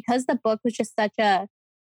 But because the book was just such a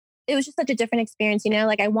different experience,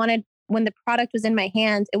 like I wanted, when the product was in my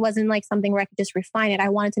hand, it wasn't like something where I could just refine it. I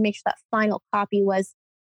wanted to make sure that final copy was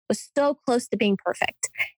so close to being perfect.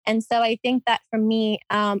 And so I think that for me,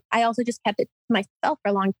 I also just kept it to myself for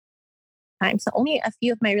a long time. So only a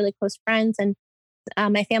few of my really close friends and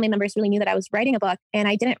my family members really knew that I was writing a book, and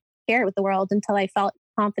I didn't share it with the world until I felt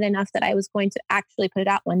confident enough that I was going to actually put it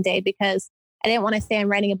out one day, because I didn't want to say I'm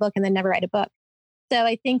writing a book and then never write a book. So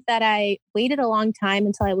I think that I waited a long time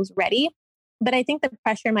until I was ready. But I think the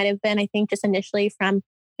pressure might have been, just initially from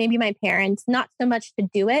maybe my parents, not so much to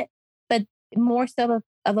do it, but more so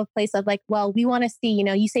of a place of like, well, we want to see,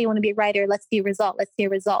 you say you want to be a writer, let's see a result, let's see a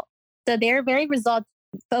result. So they're very results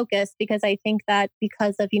focused, because I think that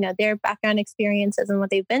because of, their background experiences and what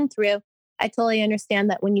they've been through, I totally understand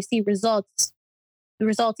that when you see results, the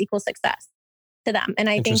results equal success to them. And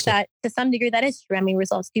I think that to some degree that is true. I mean,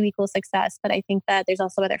 results do equal success, but I think that there's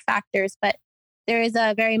also other factors, but there is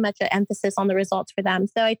a very much an emphasis on the results for them.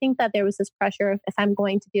 So I think that there was this pressure of, if I'm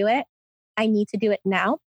going to do it, I need to do it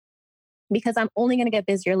now, because I'm only going to get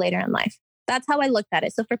busier later in life. That's how I looked at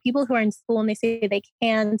it. So for people who are in school and they say they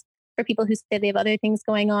can't, for people who say they have other things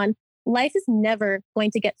going on, life is never going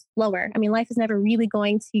to get slower. I mean, life is never really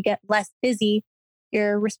going to get less busy.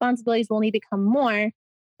 Your responsibilities will only become more,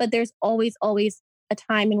 but there's always a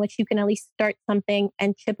time in which you can at least start something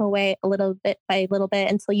and chip away a little bit by little bit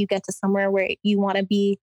until you get to somewhere where you want to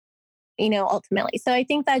be, ultimately. So I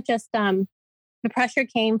think that just the pressure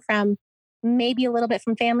came from maybe a little bit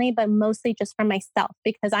from family, but mostly just from myself,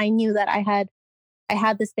 because I knew that I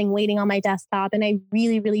had this thing waiting on my desktop. And I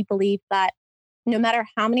really, really believed that no matter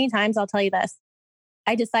how many times, I'll tell you this,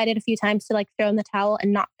 I decided a few times to throw in the towel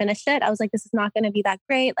and not finish it. I was like, this is not going to be that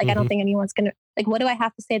great. I don't think anyone's going to, what do I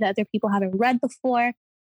have to say that other people haven't read before?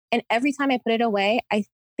 And every time I put it away, I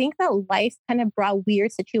think that life kind of brought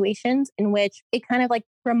weird situations in which it kind of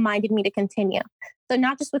reminded me to continue. So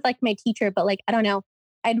not just with my teacher, but I don't know,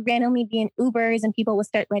 I'd randomly be in Ubers and people would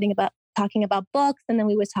start talking about books. And then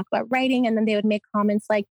we would talk about writing. And then they would make comments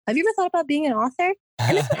like, have you ever thought about being an author?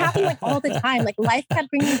 And this would happen all the time. Life kept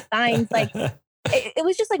bringing signs. It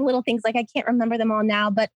was just little things. I can't remember them all now,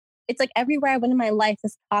 but it's everywhere I went in my life,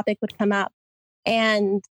 this topic would come up.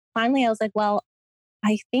 And finally I was like, well,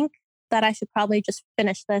 I think that I should probably just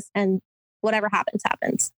finish this, and whatever happens,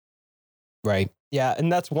 happens. Right. Yeah.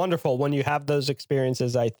 And that's wonderful. When you have those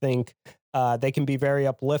experiences, I think they can be very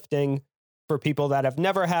uplifting. for people that have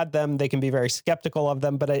never had them, they can be very skeptical of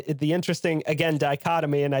them. But the interesting, again,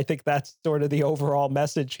 dichotomy, and I think that's sort of the overall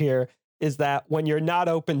message here, is that when you're not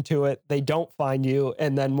open to it, they don't find you.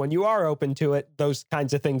 And then when you are open to it, those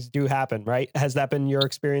kinds of things do happen, right? Has that been your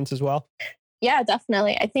experience as well? Yeah,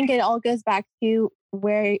 definitely. I think it all goes back to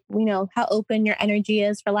where, how open your energy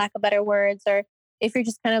is, for lack of better words, or if you're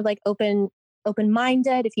just kind of like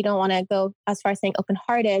open-minded, if you don't want to go as far as saying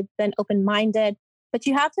open-hearted, then open-minded. But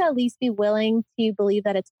you have to at least be willing to believe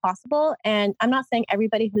that it's possible. And I'm not saying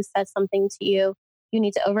everybody who says something to you, you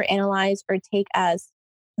need to overanalyze or take as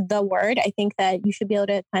the word. I think that you should be able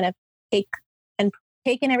to kind of take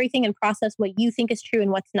in everything and process what you think is true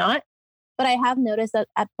and what's not. But I have noticed that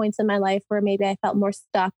at points in my life where maybe I felt more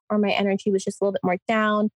stuck or my energy was just a little bit more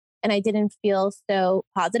down and I didn't feel so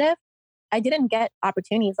positive, I didn't get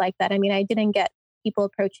opportunities like that. I mean, I didn't get people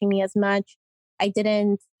approaching me as much. I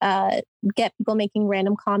didn't get people making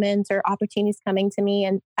random comments or opportunities coming to me.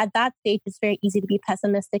 And at that stage, it's very easy to be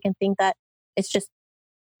pessimistic and think that it's just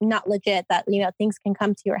not legit, that, things can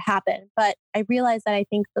come to you or happen. But I realized that I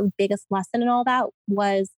think the biggest lesson in all that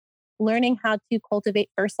was learning how to cultivate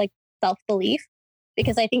first, like, self-belief,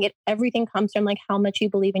 because I think everything comes from like how much you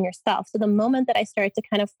believe in yourself. So the moment that I started to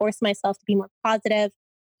kind of force myself to be more positive,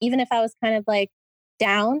 even if I was kind of like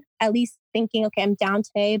down, at least thinking, okay, I'm down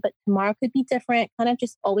today, but tomorrow could be different, kind of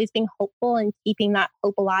just always being hopeful and keeping that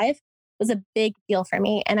hope alive was a big deal for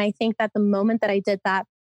me. And I think that the moment that I did that,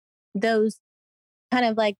 those kind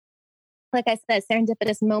of like I said,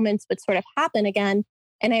 serendipitous moments would sort of happen again.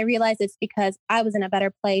 And I realized it's because I was in a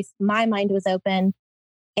better place. My mind was open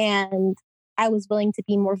and I was willing to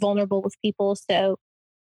be more vulnerable with people. So,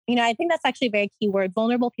 I think that's actually a very key word.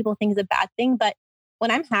 Vulnerable people think is a bad thing, but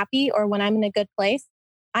when I'm happy or when I'm in a good place,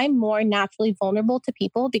 I'm more naturally vulnerable to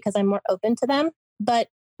people because I'm more open to them, but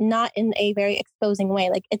not in a very exposing way.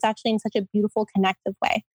 Like, it's actually in such a beautiful, connective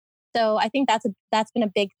way. So I think that's been a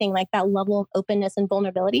big thing. Like, that level of openness and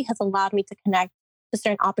vulnerability has allowed me to connect to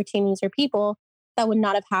certain opportunities or people that would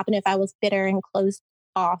not have happened if I was bitter and closed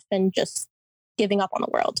off and just giving up on the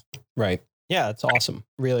world. Right. Yeah, it's awesome.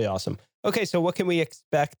 Really awesome. Okay, so what can we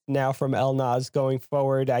expect now from Elnaz going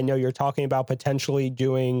forward? I know you're talking about potentially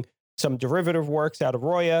doing some derivative works out of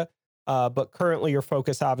Roya, but currently your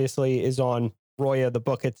focus obviously is on Roya, the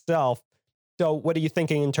book itself. So what are you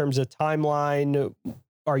thinking in terms of timeline?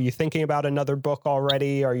 Are you thinking about another book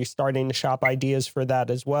already? Are you starting to shop ideas for that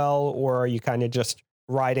as well? Or are you kind of just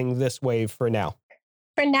riding this wave for now?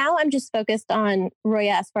 For now, I'm just focused on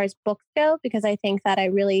Roya as far as books go, because I think that I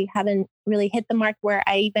really haven't really hit the mark where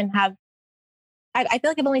I even have, I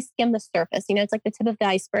feel like I've only skimmed the surface. It's like the tip of the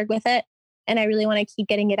iceberg with it. And I really want to keep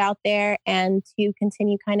getting it out there and to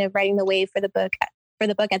continue kind of riding the wave for the book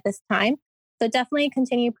at this time. So definitely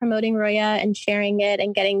continue promoting Roya and sharing it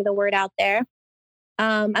and getting the word out there.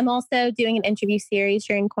 I'm also doing an interview series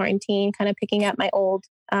during quarantine, kind of picking up my old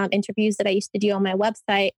interviews that I used to do on my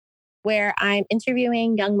website, where I'm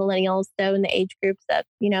interviewing young millennials, so in the age groups of,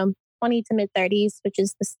 20 to mid 30s, which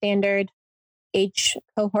is the standard age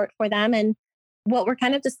cohort for them. And what we're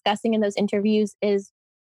kind of discussing in those interviews is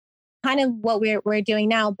kind of what we're doing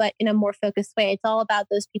now, but in a more focused way. It's all about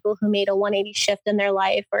those people who made a 180 shift in their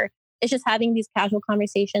life, or it's just having these casual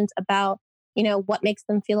conversations about, what makes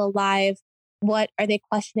them feel alive, what are they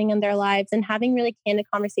questioning in their lives, and having really candid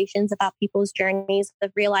conversations about people's journeys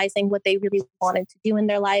of realizing what they really wanted to do in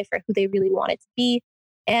their life or who they really wanted to be.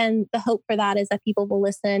 And the hope for that is that people will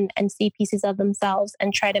listen and see pieces of themselves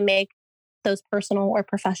and try to make those personal or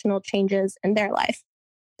professional changes in their life.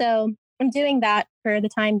 So I'm doing that for the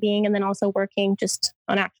time being, and then also working just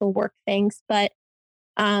on actual work things. But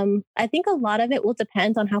I think a lot of it will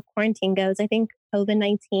depend on how quarantine goes. I think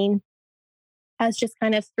COVID-19 has just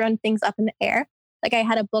kind of thrown things up in the air. Like, I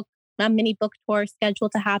had a mini book tour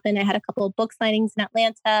scheduled to happen. I had a couple of book signings in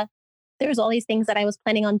Atlanta. There was all these things that I was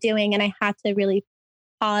planning on doing, and I had to really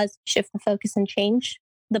pause, shift the focus, and change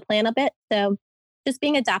the plan a bit. So just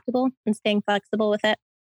being adaptable and staying flexible with it.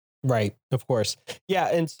 Right. Of course. Yeah.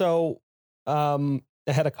 And so I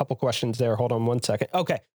had a couple questions there. Hold on one second.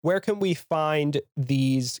 Okay. Where can we find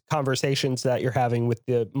these conversations that you're having with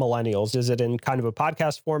the millennials? Is it in kind of a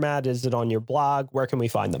podcast format? Is it on your blog? Where can we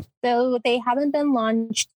find them? So they haven't been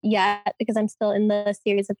launched yet because I'm still in the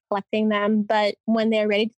series of collecting them. But when they're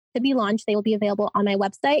ready to be launched, they will be available on my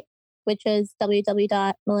website, which is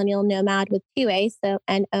www.millennialnomad with 2 so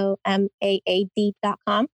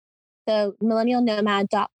NOMAAD.com. So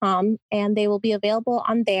millennialnomad.com, and they will be available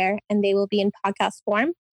on there, and they will be in podcast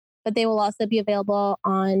form, but they will also be available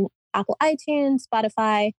on Apple iTunes,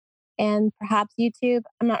 Spotify, and perhaps YouTube.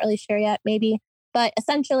 I'm not really sure yet, maybe. But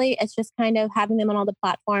essentially, it's just kind of having them on all the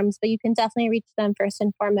platforms. But you can definitely reach them first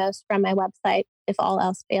and foremost from my website if all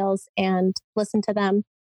else fails and listen to them.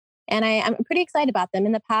 And I'm pretty excited about them.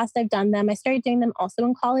 In the past, I've done them. I started doing them also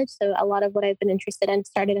in college. So a lot of what I've been interested in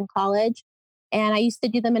started in college. And I used to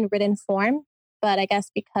do them in written form. But I guess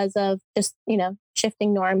because of just,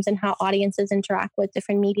 shifting norms and how audiences interact with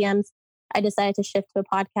different mediums, I decided to shift to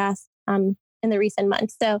a podcast in the recent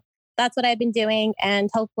months. So that's what I've been doing. And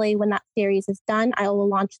hopefully when that series is done, I will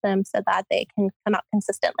launch them so that they can come out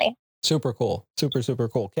consistently. Super cool. Super, super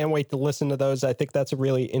cool. Can't wait to listen to those. I think that's a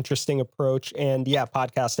really interesting approach. And yeah,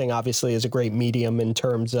 podcasting obviously is a great medium in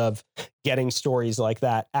terms of getting stories like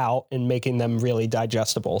that out and making them really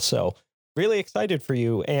digestible. So really excited for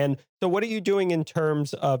you. And so what are you doing in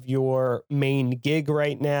terms of your main gig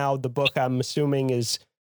right now? The book, I'm assuming, is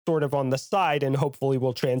sort of on the side and hopefully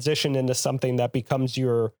will transition into something that becomes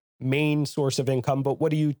your main source of income. But what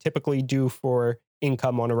do you typically do for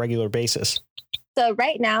income on a regular basis? So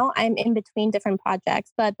right now I'm in between different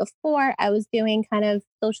projects, but before I was doing kind of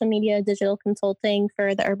social media, digital consulting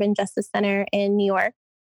for the Urban Justice Center in New York.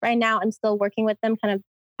 Right now I'm still working with them, kind of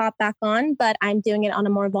pop back on, but I'm doing it on a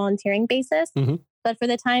more volunteering basis. Mm-hmm. But for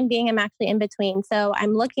the time being, I'm actually in between. So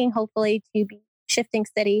I'm looking hopefully to be shifting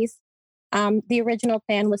cities. The original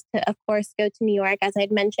plan was to, of course, go to New York, as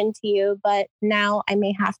I'd mentioned to you, but now I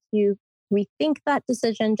may have to rethink that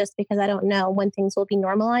decision just because I don't know when things will be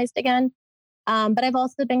normalized again. But I've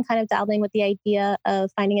also been kind of dabbling with the idea of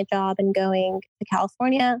finding a job and going to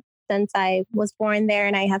California since I was born there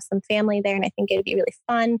and I have some family there. And I think it'd be really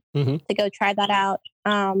fun to go try that out.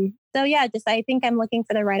 So yeah, I think I'm looking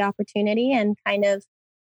for the right opportunity and kind of,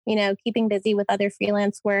 keeping busy with other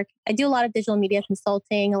freelance work. I do a lot of digital media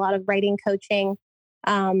consulting, a lot of writing coaching.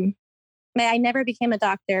 I never became a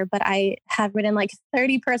doctor, but I have written like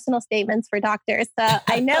 30 personal statements for doctors. So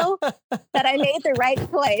I know that I made the right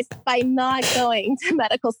choice by not going to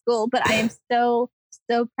medical school, but I am so,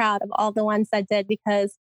 so proud of all the ones that did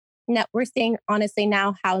because we're seeing honestly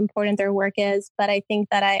now how important their work is. But I think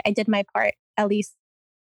that I did my part, at least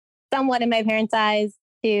somewhat in my parents' eyes,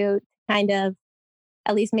 to kind of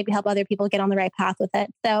at least maybe help other people get on the right path with it.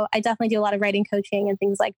 So I definitely do a lot of writing coaching and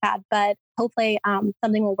things like that. But hopefully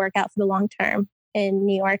something will work out for the long term in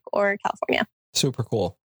New York or California. Super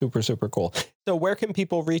cool. Super, super cool. So where can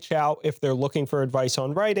people reach out if they're looking for advice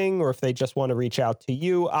on writing or if they just want to reach out to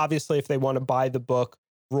you? Obviously, if they want to buy the book,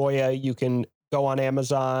 Roya, you can go on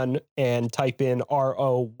Amazon and type in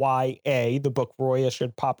Roya. The book Roya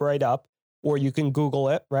should pop right up, or you can Google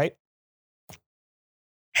it, right?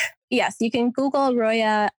 Yes, you can Google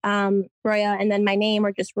Roya, Roya, and then my name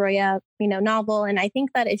or just Roya, novel. And I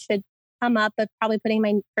think that it should come up, but probably putting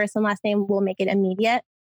my first and last name will make it immediate.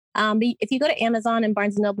 But if you go to Amazon and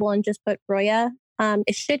Barnes & Noble and just put Roya,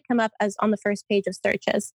 it should come up as on the first page of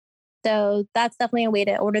searches. So that's definitely a way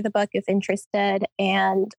to order the book if interested.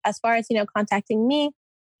 And as far as, contacting me, you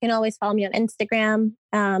can always follow me on Instagram.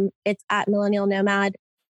 It's at Millennial Nomad.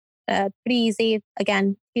 Pretty easy.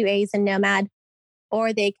 Again, 2 A's in Nomad.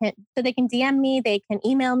 Or they can DM me, they can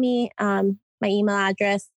email me. My email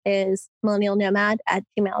address is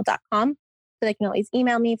millennialnomad@gmail.com. So they can always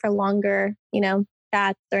email me for longer,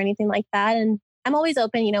 chats or anything like that. And I'm always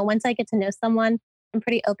open, once I get to know someone, I'm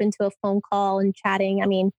pretty open to a phone call and chatting. I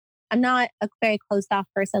mean, I'm not a very closed off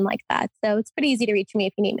person like that. So it's pretty easy to reach me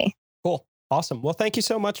if you need me. Cool. Awesome. Well, thank you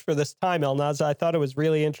so much for this time, Elnaz. I thought it was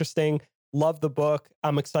really interesting. Love the book.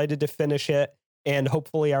 I'm excited to finish it. And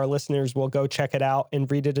hopefully our listeners will go check it out and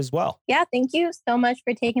read it as well. Yeah, thank you so much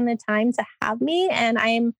for taking the time to have me. And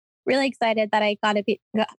I'm really excited that I got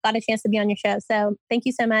a chance to be on your show. So thank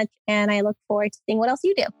you so much. And I look forward to seeing what else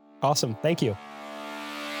you do. Awesome. Thank you.